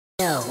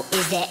know,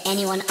 is there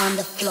anyone on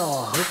the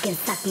floor who can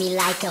suck me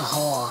like a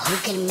whore, who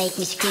can make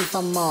me scream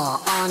for more?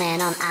 On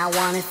and on I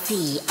wanna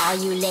see all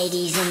you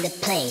ladies in the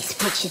place.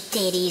 Put your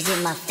titties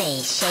in my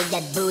face, shake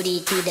that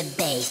booty to the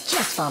bass,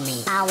 just for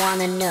me. I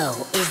wanna know,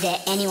 is there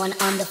anyone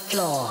on the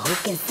floor who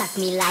can suck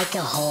me like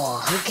a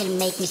whore, who can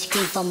make me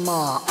scream for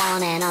more?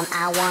 On and on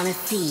I wanna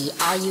see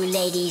all you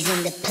ladies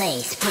in the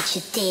place. Put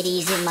your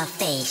titties in my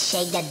face,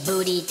 shake that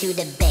booty to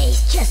the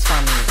bass, just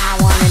for me. I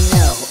wanna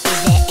know.